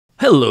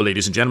Hello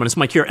ladies and gentlemen, it's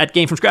Mike here at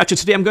Gamefromscratch, and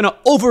today I'm going to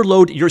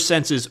overload your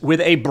senses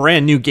with a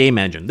brand new game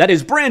engine. That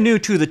is brand new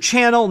to the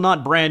channel,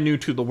 not brand new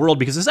to the world,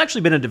 because it's actually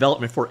been in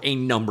development for a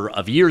number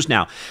of years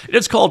now.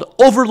 It's called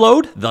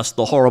Overload, thus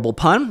the horrible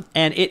pun,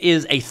 and it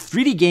is a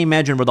 3D game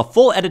engine with a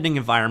full editing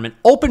environment,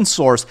 open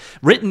source,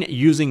 written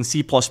using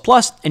C++,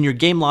 and your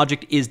game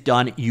logic is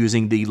done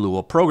using the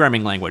Lua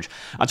programming language.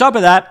 On top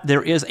of that,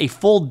 there is a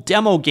full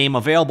demo game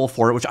available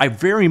for it, which I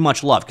very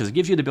much love, because it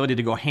gives you the ability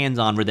to go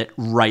hands-on with it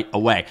right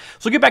away.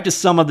 So we'll get back to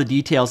some of the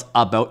details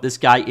about this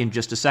guy in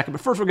just a second, but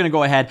first we're going to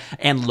go ahead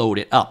and load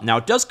it up. Now,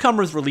 it does come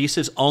with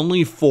releases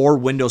only for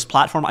Windows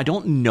platform. I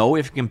don't know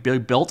if it can be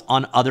built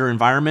on other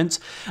environments,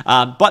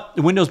 but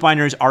the Windows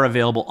binaries are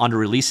available under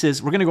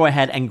releases. We're going to go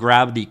ahead and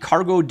grab the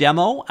cargo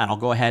demo, and I'll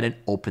go ahead and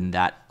open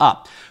that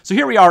up. So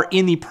here we are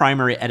in the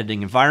primary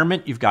editing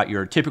environment. You've got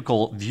your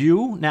typical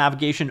view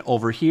navigation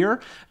over here.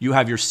 You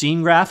have your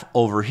scene graph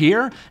over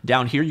here.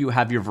 Down here, you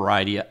have your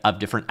variety of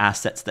different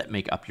assets that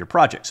make up your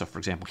project. So for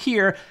example,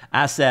 here,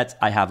 assets,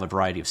 I have a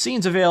variety of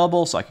scenes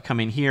available, so I could come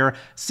in here,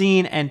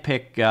 scene, and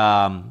pick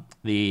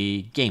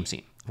the game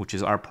scene, which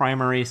is our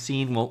primary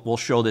scene. We'll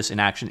show this in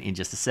action in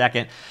just a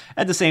second.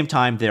 At the same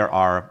time, there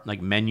are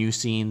like menu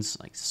scenes,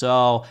 like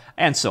so,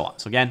 and so on.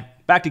 So again,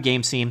 back to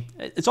game scene.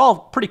 It's all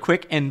pretty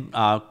quick and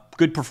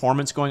good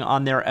performance going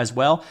on there as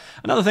well.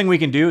 Another thing we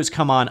can do is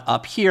come on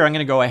up here. I'm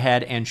going to go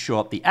ahead and show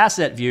up the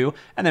asset view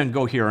and then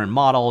go here in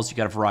models. You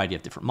got a variety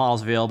of different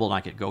models available, and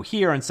I could go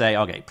here and say,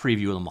 okay,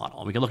 preview the model.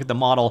 And we can look at the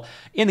model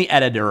in the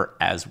editor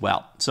as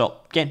well. So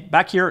again,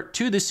 back here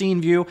to the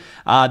scene view.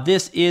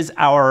 This is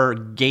our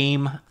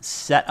game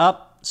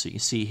setup. So you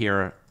see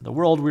here the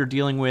world we're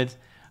dealing with,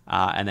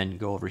 and then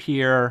go over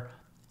here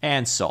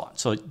and so on.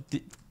 So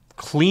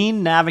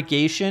clean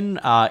navigation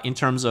in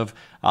terms of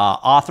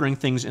authoring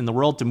things in the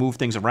world to move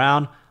things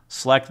around,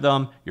 select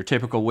them, your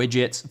typical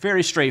widgets,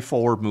 very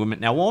straightforward movement.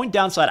 Now, one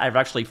downside I've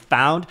actually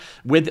found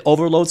with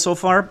Overload so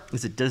far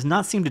is it does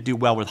not seem to do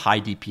well with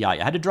high DPI.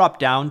 I had to drop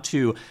down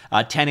to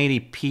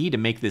 1080p to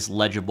make this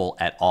legible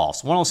at all.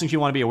 So one of those things you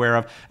want to be aware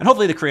of, and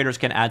hopefully the creators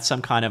can add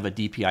some kind of a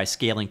DPI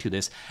scaling to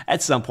this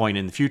at some point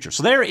in the future.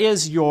 So there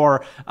is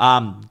your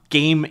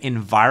game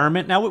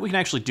environment. Now what we can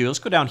actually do, let's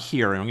go down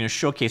here and I'm going to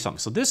showcase something.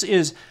 So this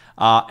is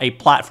a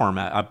platform,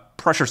 a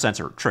pressure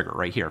sensor trigger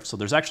right here. So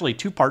there's actually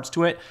two parts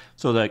to it.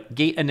 So the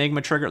gate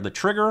enigma trigger, the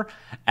trigger,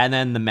 and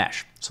then the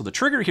mesh. So the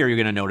trigger here, you're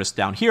going to notice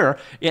down here,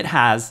 it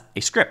has a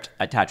script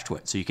attached to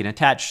it. So you can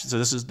attach, so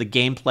this is the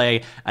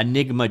gameplay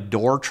enigma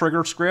door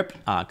trigger script.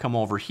 Come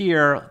over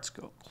here, let's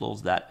go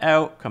close that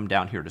out, come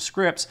down here to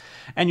scripts,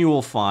 and you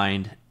will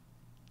find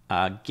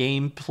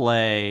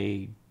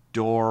gameplay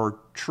door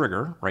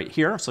trigger right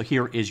here. So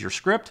here is your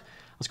script.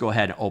 Let's go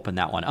ahead and open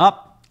that one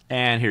up.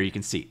 And here you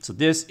can see. So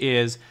this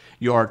is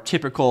your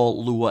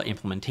typical Lua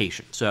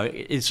implementation. So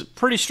it's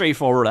pretty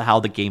straightforward how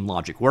the game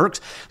logic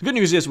works. The good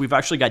news is we've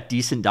actually got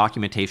decent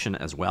documentation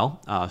as well.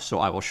 So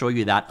I will show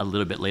you that a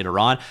little bit later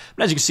on.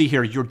 But as you can see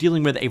here, you're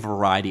dealing with a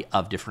variety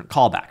of different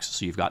callbacks.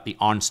 So you've got the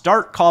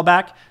onStart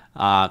callback.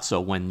 So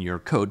when your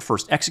code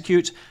first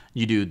executes,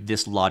 you do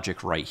this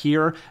logic right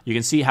here. You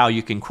can see how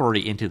you can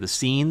query into the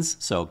scenes.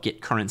 So get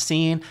current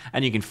scene,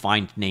 and you can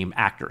find name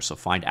actor. So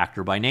find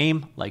actor by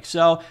name, like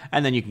so.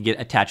 And then you can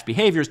get attached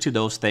behaviors to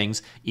those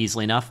things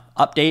easily enough.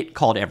 Update,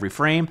 called every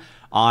frame.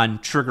 On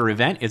trigger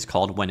event, it's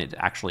called when it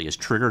actually is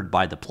triggered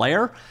by the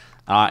player.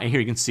 And here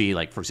you can see,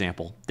 like, for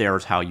example,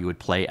 there's how you would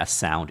play a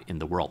sound in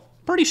the world.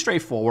 Pretty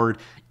straightforward,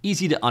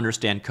 easy to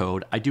understand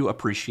code. I do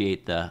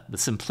appreciate the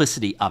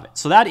simplicity of it.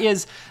 So that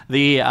is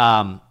the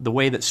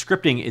way that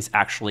scripting is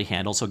actually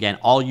handled. So again,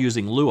 all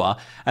using Lua,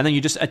 and then you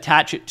just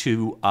attach it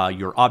to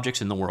your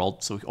objects in the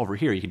world. So over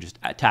here, you can just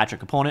attach a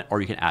component,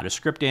 or you can add a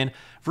script in.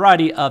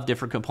 Variety of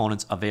different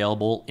components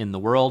available in the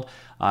world.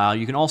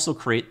 You can also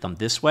create them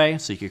this way.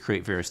 So you can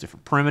create various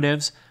different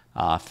primitives,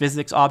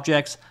 physics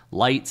objects,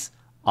 lights,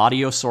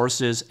 audio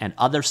sources, and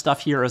other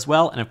stuff here as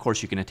well. And of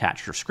course, you can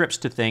attach your scripts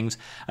to things.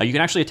 You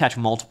can actually attach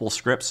multiple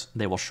scripts.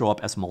 They will show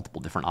up as multiple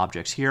different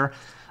objects here.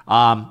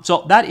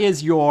 So that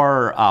is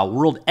your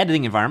world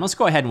editing environment. Let's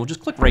go ahead and we'll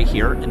just click right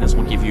here, and this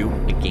will give you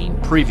a game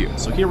preview.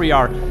 So here we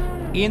are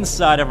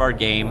inside of our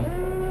game.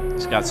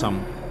 It's got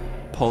some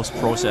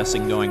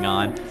post-processing going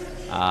on.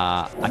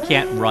 I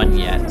can't run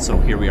yet, so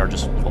here we are,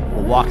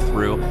 we'll walk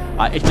through.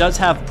 It does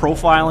have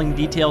profiling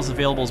details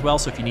available as well,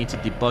 so if you need to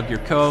debug your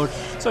code.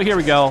 So here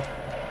we go.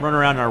 Run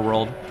around in our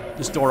world,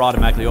 this door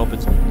automatically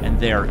opens, and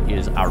there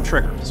is our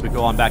trigger. So we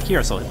go on back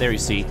here, so there you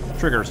see,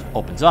 triggers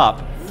opens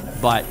up,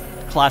 but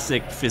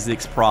classic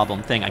physics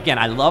problem thing. Again,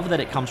 I love that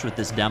it comes with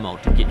this demo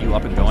to get you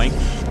up and going.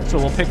 So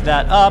we'll pick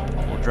that up,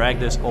 we'll drag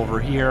this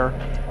over here,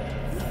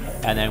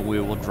 and then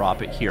we will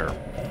drop it here.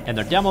 And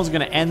the demo is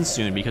going to end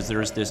soon because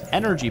there's this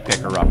energy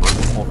picker up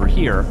over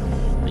here.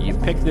 And you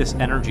pick this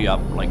energy up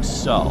like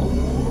so,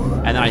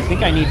 and then I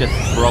think I need to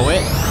throw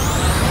it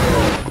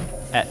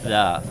at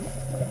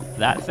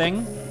that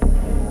thing,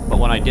 but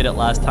when I did it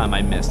last time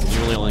I missed.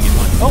 You really only get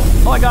one.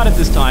 Oh, I got it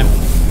this time.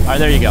 All right,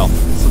 there you go.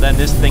 So then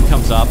this thing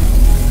comes up,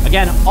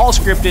 Again, all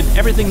scripted.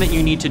 Everything that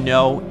you need to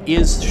know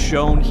is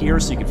shown here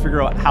so you can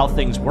figure out how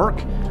things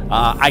work.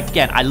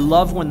 I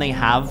love when they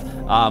have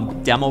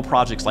demo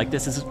projects like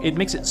this. It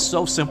makes it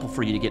so simple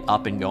for you to get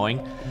up and going,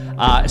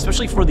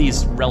 especially for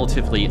these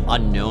relatively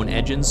unknown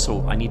engines.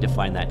 So I need to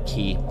find that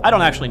key. I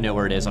don't actually know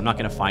where it is. I'm not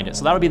going to find it.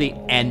 So that'll be the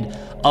end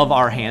of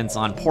our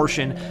hands-on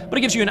portion, but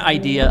it gives you an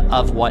idea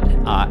of what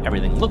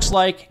everything looks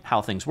like,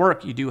 how things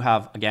work. You do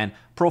have, again,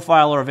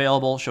 profiler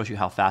available, shows you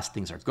how fast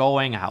things are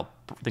going, how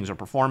things are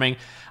performing.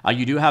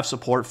 You do have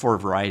support for a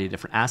variety of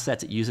different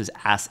assets. It uses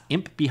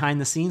AsImp behind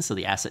the scenes, so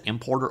the asset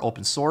importer,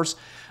 open source.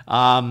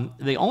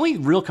 The only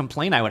real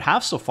complaint I would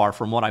have so far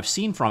from what I've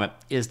seen from it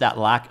is that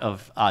lack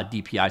of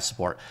DPI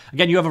support.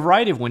 Again, you have a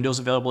variety of windows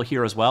available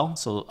here as well.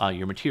 So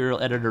your material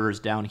editor is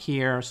down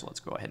here. So let's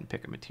go ahead and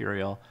pick a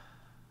material.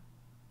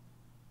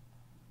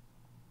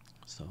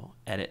 So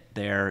edit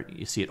there,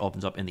 you see it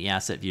opens up in the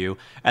asset view,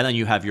 and then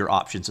you have your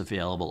options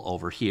available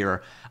over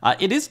here.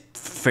 It is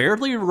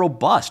fairly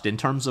robust in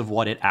terms of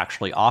what it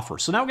actually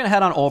offers. So now we're going to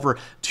head on over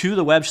to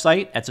the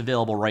website. It's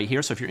available right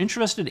here. So if you're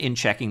interested in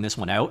checking this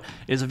one out,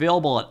 it is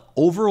available at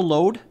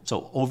Overload,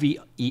 so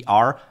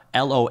OVERLOAD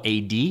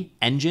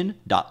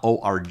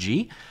engine.org.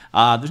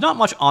 There's not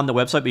much on the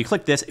website, but you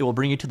click this, it will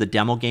bring you to the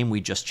demo game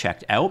we just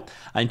checked out.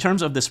 In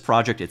terms of this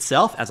project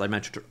itself, as I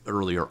mentioned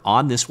earlier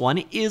on, this one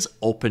is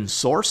open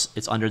source.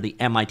 It's under the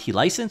MIT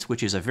license,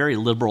 which is a very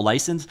liberal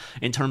license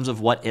in terms of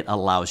what it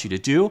allows you to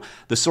do.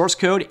 The source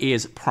code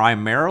is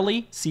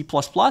primarily C++.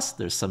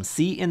 There's some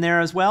C in there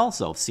as well,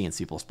 so C and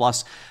C++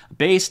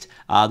 based.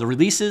 The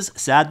releases,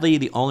 sadly,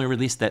 the only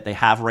release that they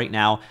have right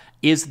now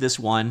is this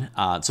one.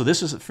 So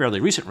this is a fairly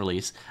recent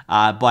release,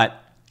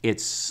 but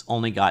it's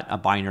only got a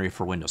binary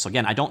for Windows. So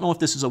again, I don't know if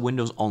this is a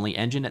Windows-only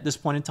engine at this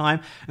point in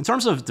time. In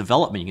terms of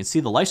development, you can see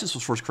the license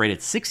was first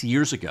created 6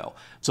 years ago.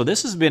 So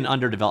this has been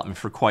under development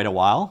for quite a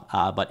while,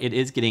 but it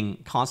is getting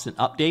constant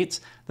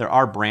updates. There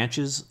are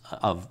branches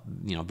of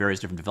various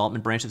different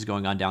development branches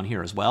going on down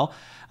here as well.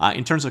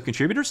 In terms of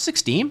contributors,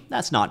 16.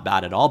 That's not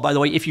bad at all. By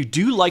the way, if you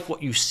do like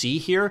what you see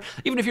here,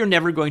 even if you're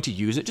never going to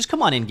use it, just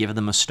come on in, give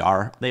them a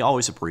star. They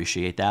always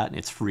appreciate that, and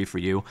it's free for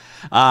you.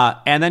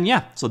 And then,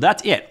 yeah, so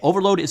that's it.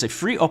 Overload is a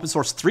free open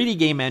source 3D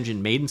game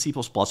engine made in C++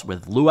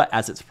 with Lua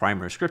as its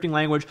primary scripting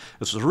language.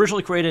 This was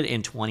originally created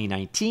in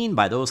 2019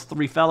 by those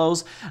three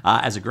fellows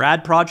as a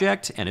grad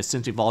project, and has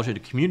since evolved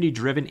into a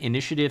community-driven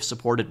initiative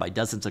supported by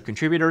dozens of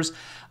contributors.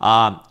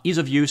 Ease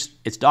of use,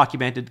 it's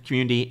documented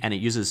community, and it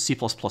uses C++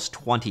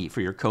 20 for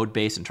your code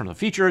base in terms of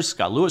features. It's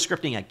got Lua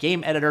scripting, a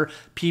game editor,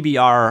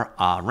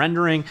 PBR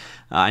rendering.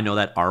 I know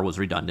that R was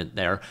redundant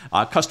there.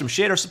 Custom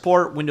shader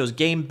support, Windows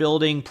game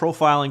building,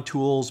 profiling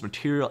tools,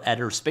 material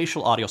editor,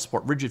 spatial audio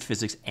support, rigid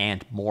physics,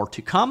 and more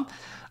to come.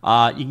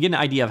 You can get an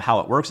idea of how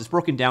it works. It's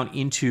broken down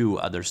into,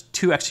 there's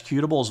 2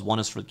 executables. One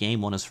is for the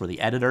game, one is for the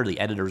editor. The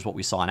editor is what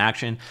we saw in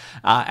action.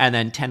 And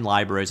then 10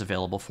 libraries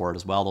available for it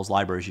as well. Those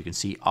libraries you can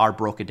see are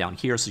broken down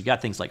here. So you got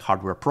things like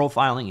hardware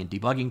profiling and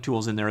debugging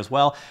tools in there as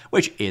well,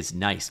 which is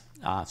nice.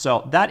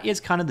 So that is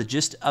kind of the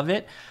gist of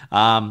it.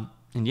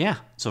 And yeah,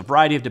 so a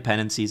variety of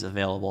dependencies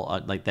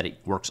available like that it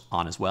works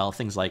on as well.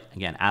 Things like,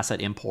 again, asset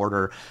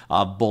importer,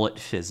 bullet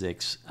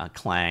physics,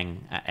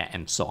 Clang,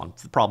 and so on.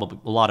 Probably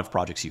a lot of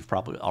projects you've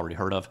probably already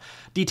heard of.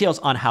 Details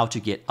on how to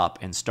get up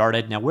and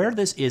started. Now, where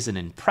this is an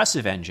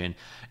impressive engine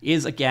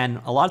is,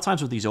 again, a lot of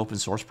times with these open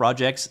source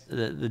projects,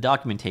 the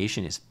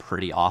documentation is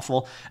pretty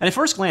awful. And at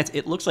first glance,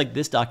 it looks like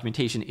this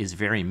documentation is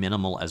very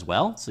minimal as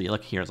well. So you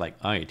look here, it's like,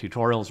 oh, yeah,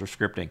 tutorials or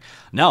scripting.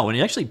 No, when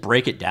you actually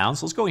break it down,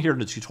 so let's go here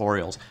to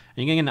tutorials,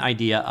 and you get an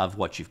idea of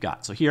what you've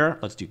got. So here,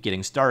 let's do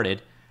getting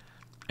started.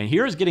 And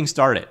here is getting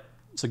started.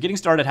 So getting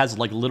started has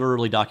like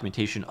literally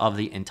documentation of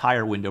the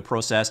entire window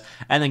process,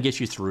 and then gets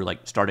you through like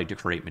starting to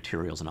create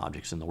materials and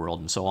objects in the world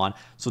and so on.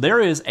 So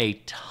there is a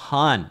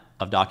ton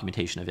of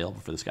documentation available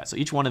for this guy. So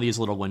each one of these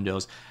little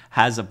windows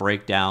has a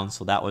breakdown.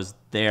 So that was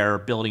there,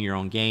 building your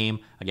own game.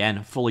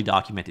 Again, fully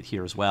documented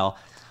here as well.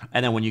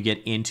 And then when you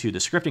get into the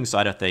scripting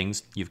side of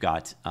things, you've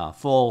got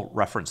full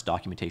reference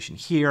documentation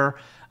here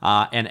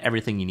and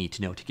everything you need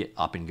to know to get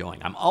up and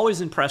going. I'm always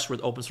impressed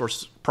with open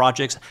source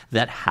projects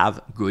that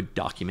have good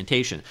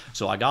documentation.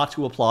 So I got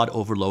to applaud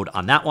Overload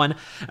on that one.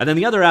 And then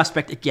the other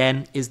aspect,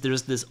 again, is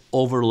there's this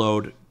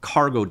Overload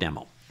cargo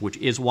demo, which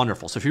is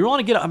wonderful. So if you want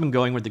to get up and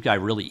going with the guy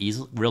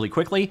really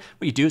quickly,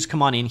 what you do is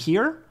come on in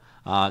here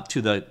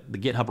to the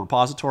GitHub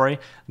repository,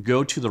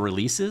 go to the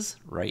releases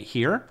right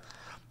here,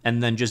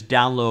 and then just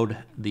download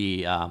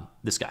the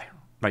this guy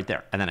right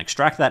there, and then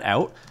extract that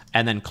out,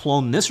 and then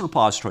clone this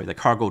repository, the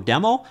cargo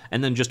demo,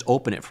 and then just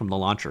open it from the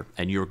launcher,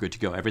 and you're good to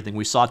go. Everything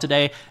we saw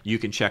today, you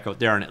can check out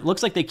there, and it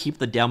looks like they keep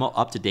the demo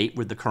up to date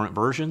with the current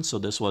version. So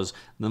this was,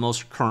 the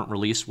most current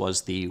release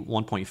was the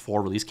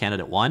 1.4 release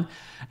candidate 1,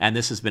 and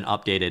this has been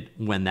updated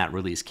when that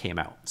release came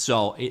out.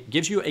 So it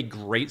gives you a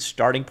great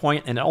starting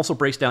point, and it also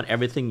breaks down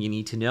everything you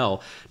need to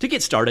know to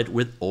get started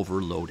with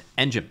Overload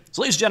Engine.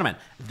 So ladies and gentlemen,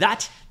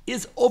 that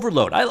is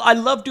Overload. I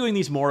love doing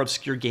these more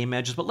obscure game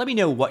edges, but let me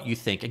know what you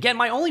think. Again,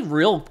 my only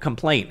real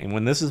complaint, and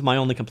when this is my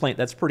only complaint,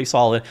 that's pretty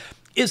solid,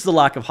 is the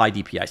lack of high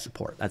DPI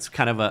support. That's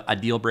kind of a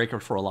deal breaker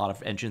for a lot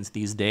of engines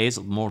these days.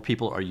 More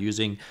people are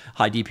using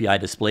high DPI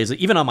displays.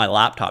 Even on my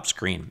laptop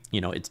screen,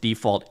 you know, its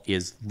default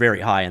is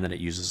very high, and then it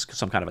uses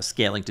some kind of a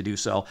scaling to do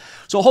so.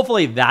 So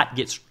hopefully that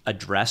gets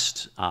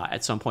addressed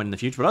at some point in the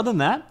future. But other than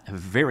that, a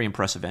very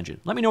impressive engine.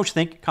 Let me know what you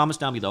think. Comments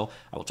down below.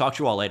 I will talk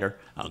to you all later.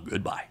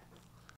 Goodbye.